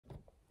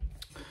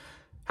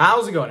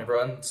How's it going,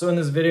 everyone? So in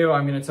this video,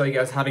 I'm going to tell you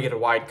guys how to get a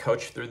wide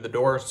coach through the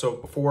door. So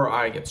before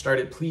I get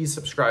started, please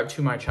subscribe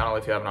to my channel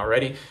if you haven't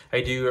already. I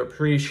do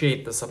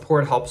appreciate the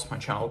support, helps my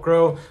channel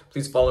grow.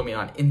 Please follow me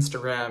on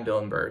Instagram,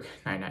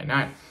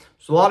 Dylanberg999.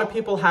 So a lot of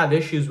people have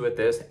issues with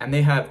this, and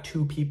they have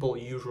two people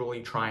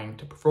usually trying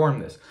to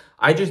perform this.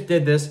 I just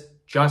did this,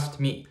 just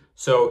me.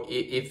 So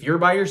if you're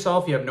by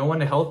yourself, you have no one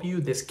to help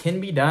you, this can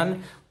be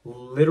done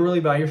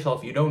literally by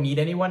yourself. You don't need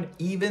anyone,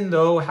 even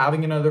though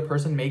having another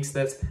person makes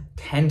this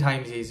 10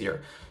 times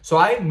easier. So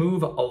I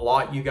move a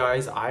lot, you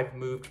guys. I've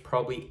moved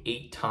probably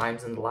 8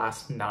 times in the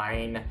last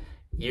 9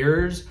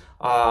 years.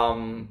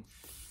 3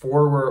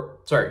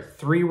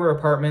 were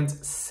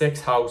apartments,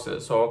 6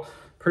 houses. So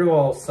pretty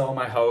well sell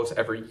my house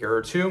every year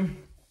or two.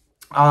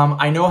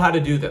 I know how to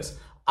do this.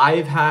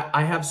 I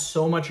have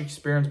so much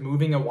experience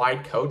moving a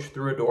wide couch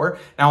through a door.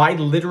 Now I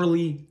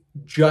literally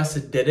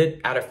just did it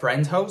at a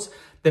friend's house.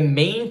 The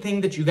main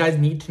thing that you guys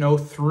need to know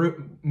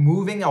through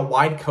moving a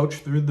wide couch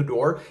through the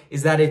door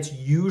is that it's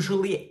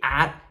usually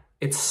at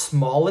its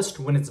smallest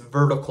when it's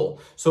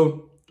vertical.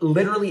 So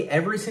literally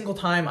every single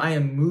time I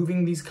am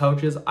moving these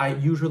couches, I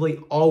usually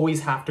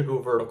always have to go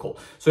vertical.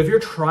 So if you're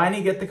trying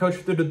to get the couch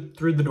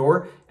through the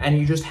door and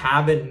you just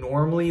have it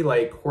normally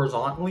like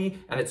horizontally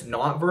and it's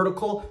not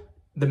vertical,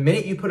 the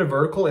minute you put a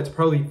vertical, it's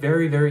probably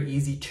very, very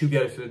easy to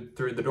get it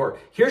through the door.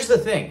 Here's the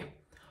thing.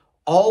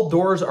 All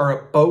doors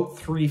are about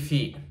 3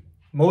 feet.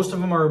 Most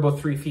of them are about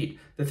 3 feet.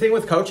 The thing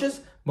with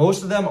couches,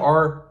 most of them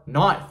are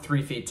not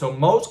 3 feet. So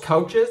most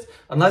couches,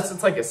 unless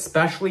it's like a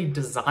specially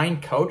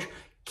designed couch,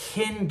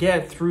 can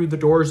get through the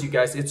doors, you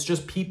guys. It's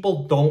just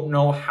people don't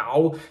know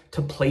how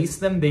to place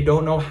them. They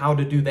don't know how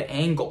to do the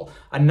angle.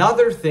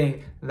 Another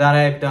thing that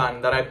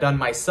I've done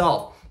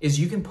myself, is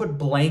you can put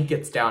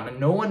blankets down, and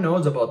no one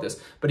knows about this,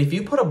 but if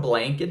you put a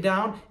blanket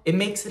down, it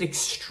makes it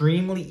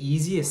extremely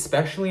easy,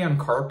 especially on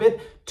carpet,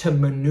 to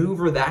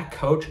maneuver that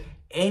couch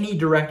any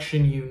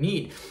direction you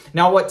need.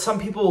 Now, what some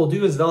people will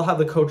do is they'll have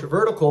the couch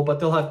vertical, but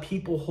they'll have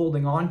people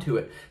holding on to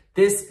it.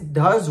 This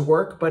does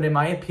work, but in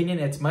my opinion,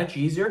 it's much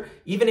easier,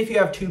 even if you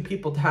have 2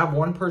 people, to have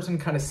one person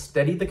kind of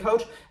steady the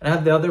couch and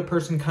have the other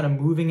person kind of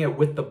moving it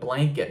with the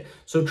blanket.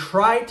 So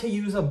try to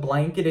use a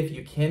blanket if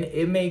you can.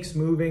 It makes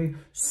moving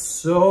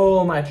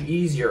so much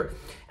easier.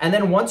 And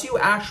then once you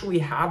actually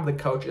have the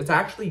couch, it's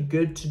actually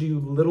good to do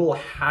little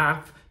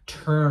half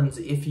turns,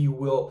 if you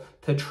will,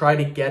 to try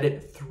to get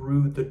it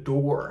through the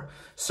door.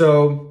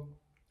 So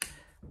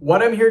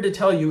what I'm here to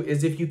tell you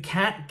is if you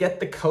can't get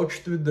the couch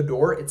through the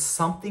door, it's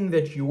something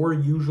that you're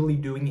usually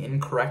doing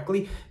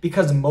incorrectly,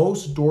 because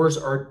most doors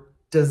are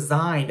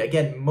designed,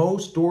 again,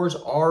 most doors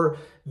are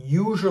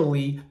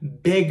usually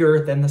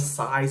bigger than the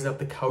size of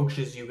the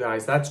couches, you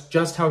guys. That's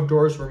just how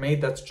doors were made.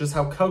 That's just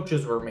how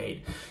couches were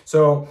made.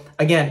 So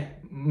again,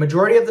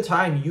 majority of the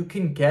time you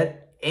can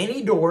get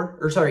any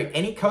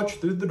couch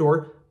through the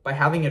door by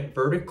having it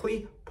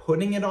vertically,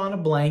 putting it on a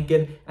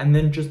blanket, and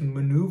then just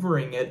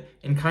maneuvering it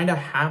in kind of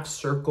half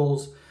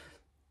circles,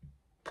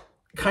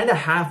 kind of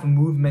half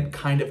movement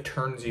kind of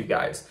turns, you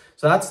guys.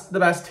 So that's the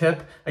best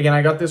tip. Again,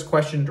 I got this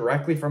question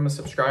directly from a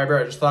subscriber.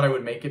 I just thought I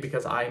would make it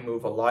because I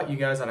move a lot, you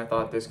guys, and I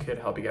thought this could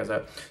help you guys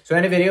out. So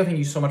end of video, thank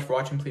you so much for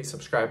watching. Please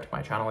subscribe to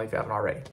my channel if you haven't already.